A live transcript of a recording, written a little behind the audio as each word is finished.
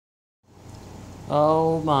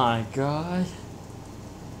Oh my god.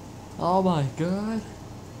 Oh my god.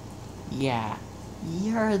 Yeah,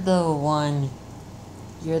 you're the one.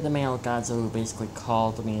 You're the male Godzilla who basically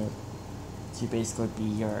called me to basically be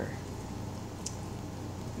your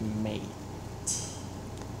mate.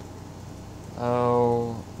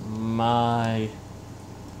 Oh my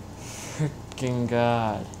freaking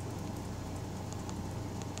god.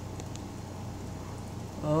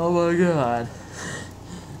 Oh my god.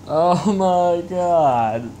 Oh my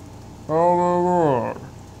god. Oh my god.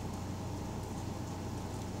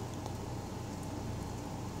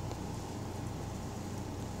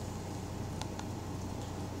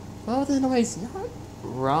 Well, then, it's not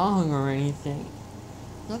wrong or anything.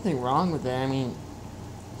 Nothing wrong with it. I mean,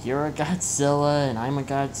 you're a Godzilla and I'm a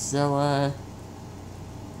Godzilla.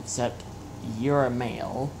 Except you're a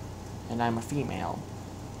male and I'm a female.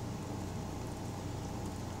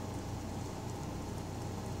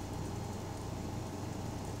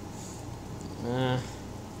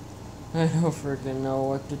 I don't freaking know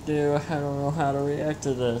what to do. I don't know how to react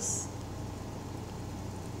to this.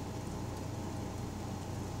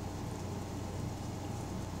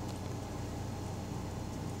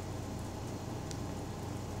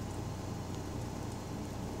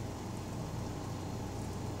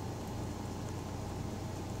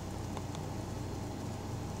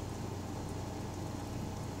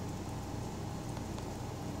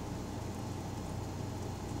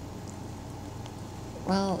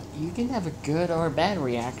 Well, you can have a good or a bad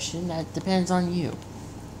reaction. That depends on you.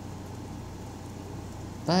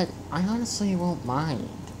 But I honestly won't mind.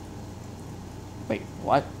 Wait,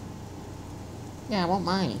 what? Yeah, I won't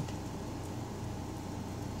mind.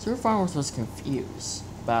 Sir Farworth was confused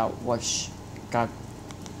about what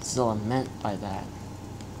Godzilla meant by that.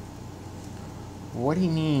 What do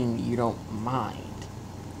you mean you don't mind?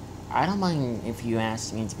 I don't mind if you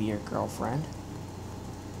ask me to be your girlfriend.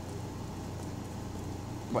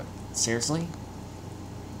 What, seriously?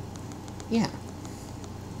 Yeah.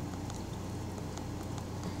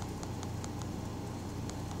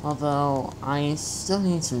 Although, I still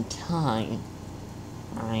need some time.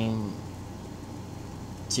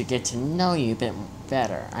 To get to know you a bit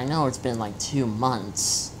better. I know it's been like 2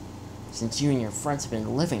 months since you and your friends have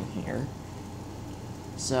been living here.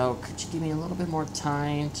 So, could you give me a little bit more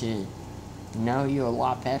time to know you a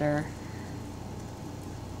lot better?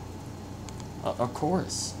 Of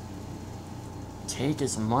course. Take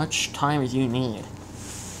as much time as you need.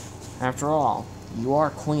 After all, you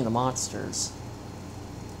are Queen of Monsters.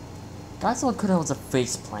 Godzilla could have a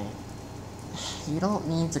faceplant. You don't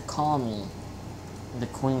need to call me the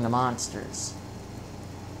Queen of Monsters.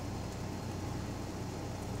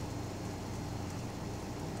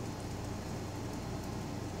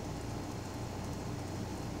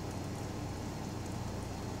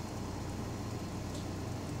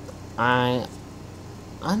 I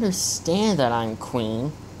understand that I'm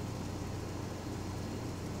queen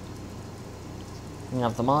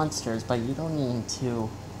of the monsters, but you don't need to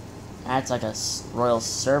act like a royal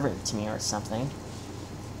servant to me or something.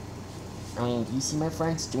 I mean, do you see my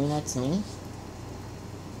friends doing that to me?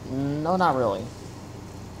 No, not really.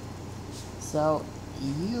 So,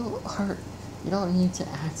 you don't need to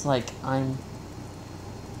act like I'm,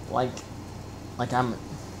 like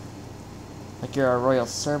you're a royal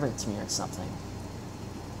servant to me or something.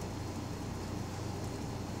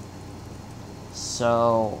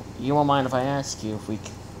 So, you won't mind if I ask you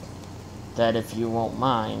if you won't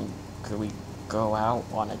mind, could we go out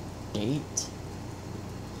on a date?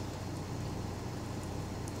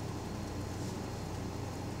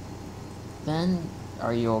 Then,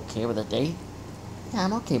 are you okay with a date? Yeah,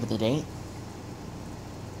 I'm okay with a date.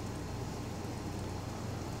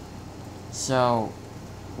 So,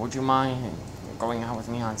 would you mind going out with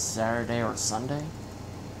me on Saturday or Sunday?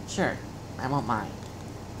 Sure, I won't mind.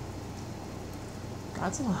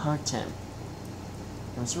 Godzilla hugged him,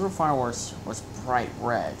 and Super Fireworks was bright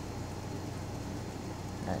red.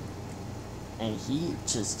 And he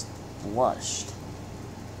just blushed.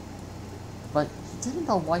 But he didn't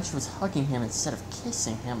know why she was hugging him instead of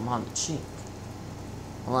kissing him on the cheek.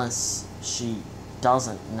 Unless she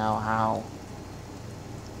doesn't know how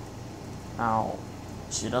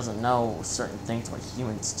she doesn't know certain things what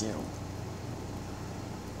humans do.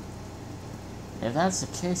 If that's the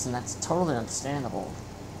case, then that's totally understandable.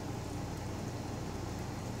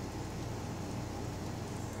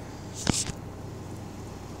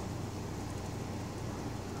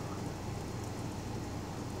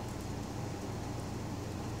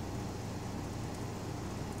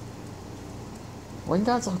 When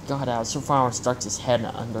Godzilla got out, Superfire stuck his head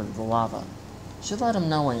under the lava. She let him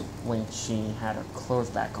know when she had her clothes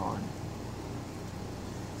back on.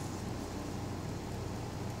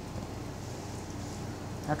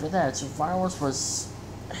 After that, Survivors was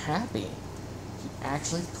happy. He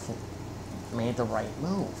actually made the right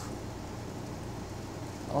move.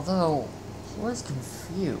 Although, he was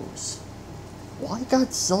confused. Why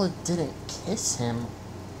Godzilla didn't kiss him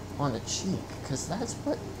on the cheek? Because that's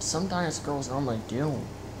what sometimes girls normally do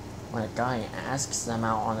when a guy asks them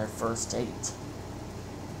out on their first date.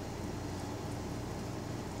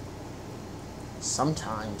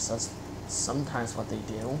 Sometimes what they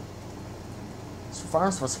do.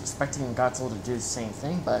 Survivors was expecting Godzilla to do the same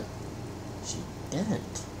thing, but she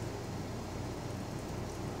didn't.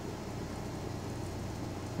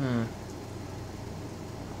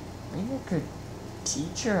 Maybe I could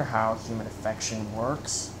teach her how human affection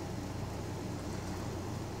works.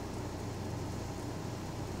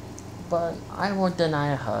 But I won't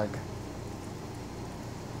deny a hug.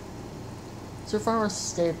 Survivors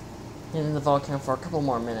stayed in the volcano for a couple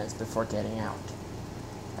more minutes before getting out.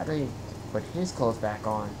 After he put his clothes back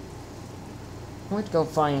on, he went to go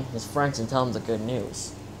find his friends and tell them the good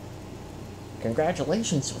news.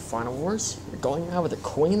 Congratulations, Survivors! You're going out with the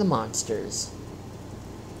Queen of the Monsters.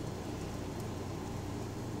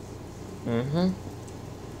 I'm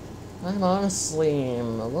honestly a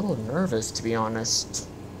little nervous, to be honest.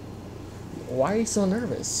 Why are you so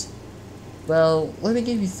nervous? Well, let me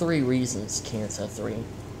give you 3 reasons, Cancer 3.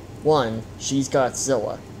 1, she's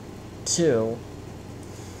Godzilla. 2,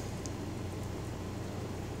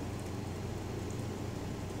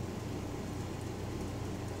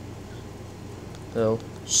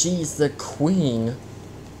 she's the Queen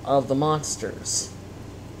of the Monsters.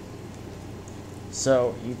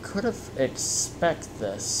 So, you could have expected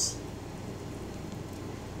this.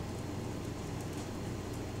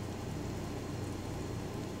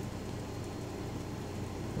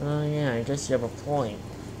 Oh yeah, I guess you have a point.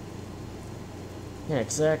 Yeah,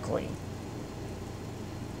 exactly.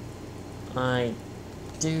 I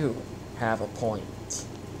do have a point.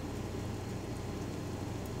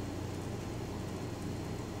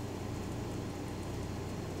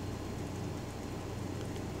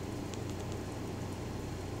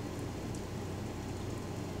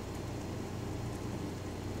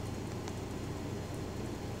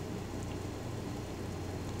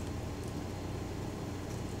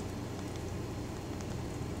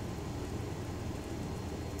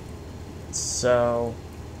 So,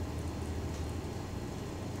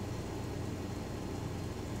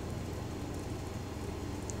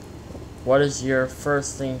 what is your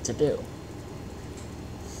first thing to do?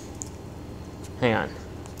 Hang on.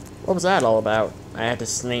 What was that all about? I had to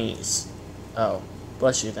sneeze. Oh,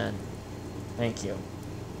 bless you then. Thank you.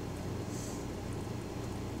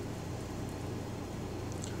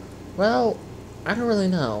 Well, I don't really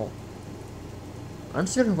know. I'm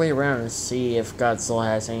just gonna wait around and see if Godzilla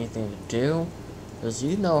has anything to do. Because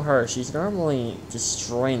you know her, she's normally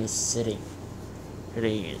destroying the city.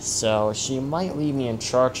 So she might leave me in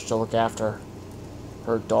charge to look after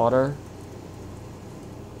her daughter.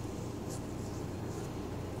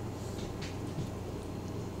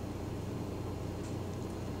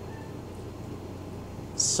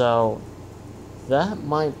 So that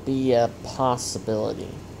might be a possibility.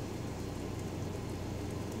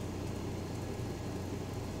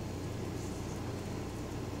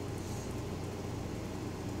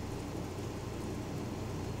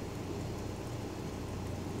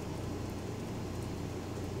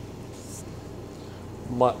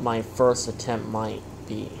 What my first attempt might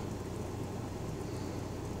be.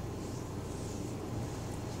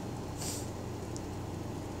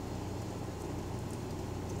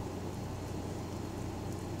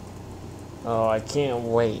 Oh, I can't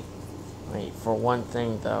wait. Wait, for one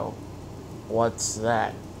thing though. What's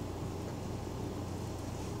that?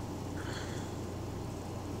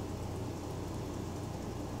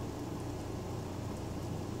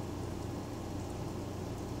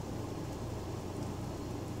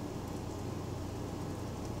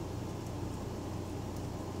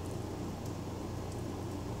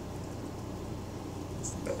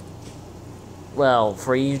 Well,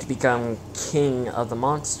 for you to become king of the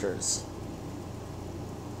monsters.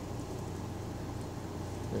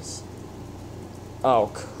 This. Oh,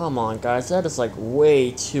 come on, guys. That is like way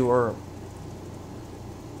too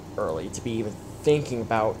early to be even thinking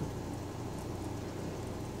about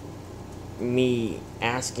me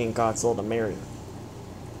asking Godzilla to marry me.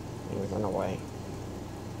 Anyways, run away.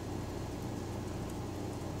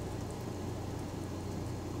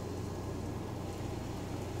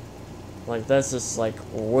 Like, that's just like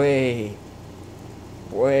way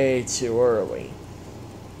too early.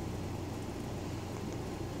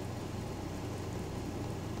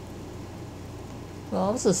 Well,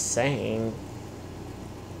 I was just saying.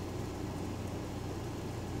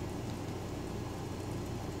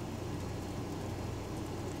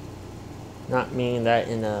 Not meaning that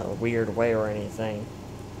in a weird way or anything.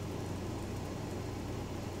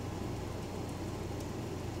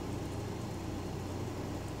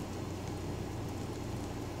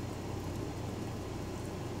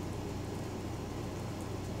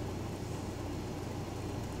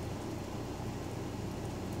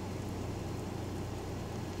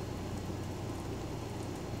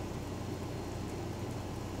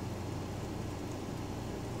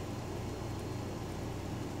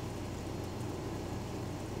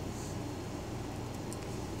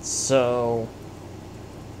 So,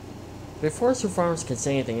 before Sir Farms could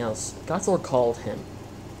say anything else, Godzilla called him.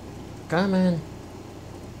 Come in.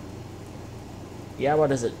 Yeah,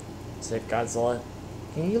 what is it? Said Godzilla.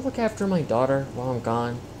 Can you look after my daughter while I'm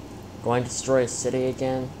gone? Going to destroy a city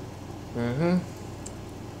again? Mm-hmm.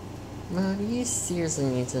 Mom, you seriously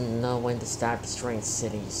need to know when to stop destroying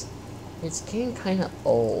cities. It's getting kinda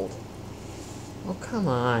old. Oh, come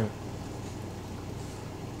on.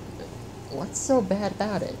 What's so bad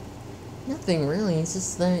about it? Nothing really, it's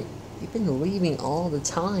just that you've been leaving all the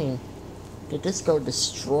time to just go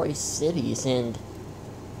destroy cities, and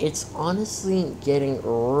it's honestly getting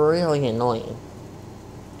really annoying.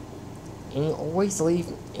 And you always leave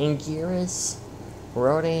Anguirus,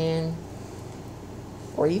 Rodan,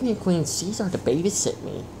 or even Queen Caesar to babysit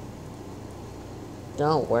me.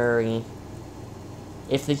 Don't worry.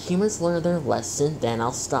 If the humans learn their lesson, then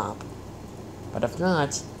I'll stop. But if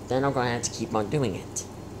not, then I'm gonna have to keep on doing it.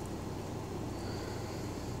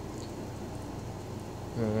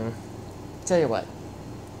 Tell you what,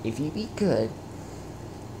 if you be good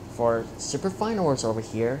for Super Final Wars over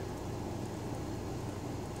here.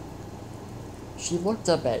 She looked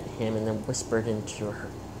up at him and then whispered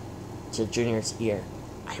to Junior's ear,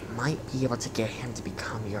 I might be able to get him to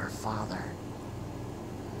become your father.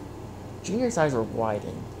 Junior's eyes were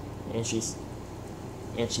widened, and she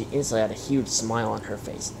instantly had a huge smile on her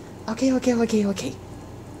face. Okay.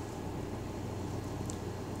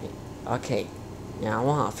 Okay, now I'm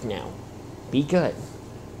off now. Be good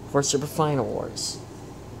for Super Final Wars.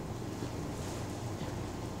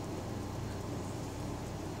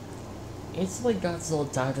 Instantly,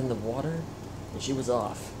 Godzilla dived in the water, and she was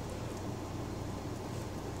off.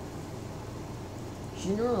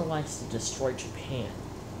 Junior likes to destroy Japan.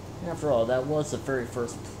 After all, that was the very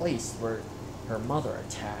first place where her mother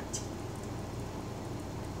attacked.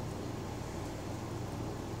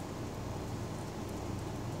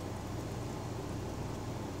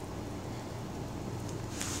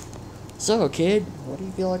 So, kid, what do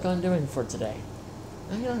you feel like I'm doing for today?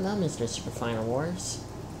 I don't know, Mr. Super Final Wars.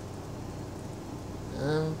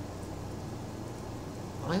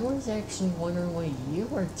 I was actually wondering what you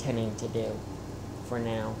were intending to do for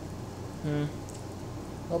now.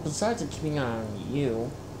 Well, besides keeping an eye on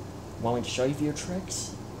you, want me to show you a few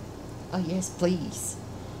tricks? Oh, yes, please.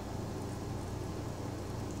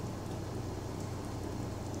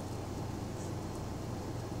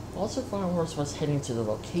 Also, Final Horse was heading to the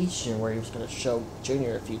location where he was going to show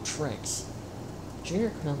Junior a few tricks. Junior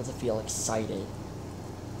couldn't help but feel excited.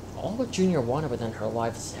 All that Junior wanted within her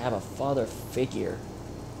life is to have a father figure.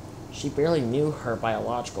 She barely knew her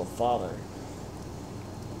biological father.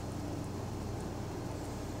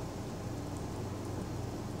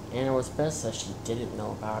 And it was best that she didn't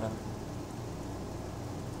know about him.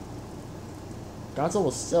 Godzilla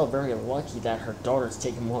was still very lucky that her daughter's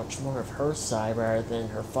taken much more of her side rather than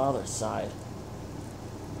her father's side.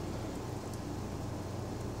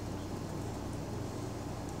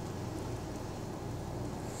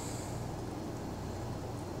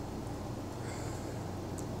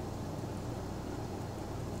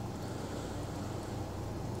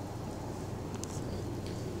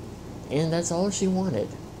 And that's all she wanted.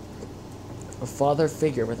 A father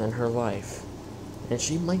figure within her life. And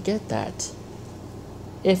she might get that.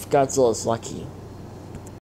 If Godzilla's lucky.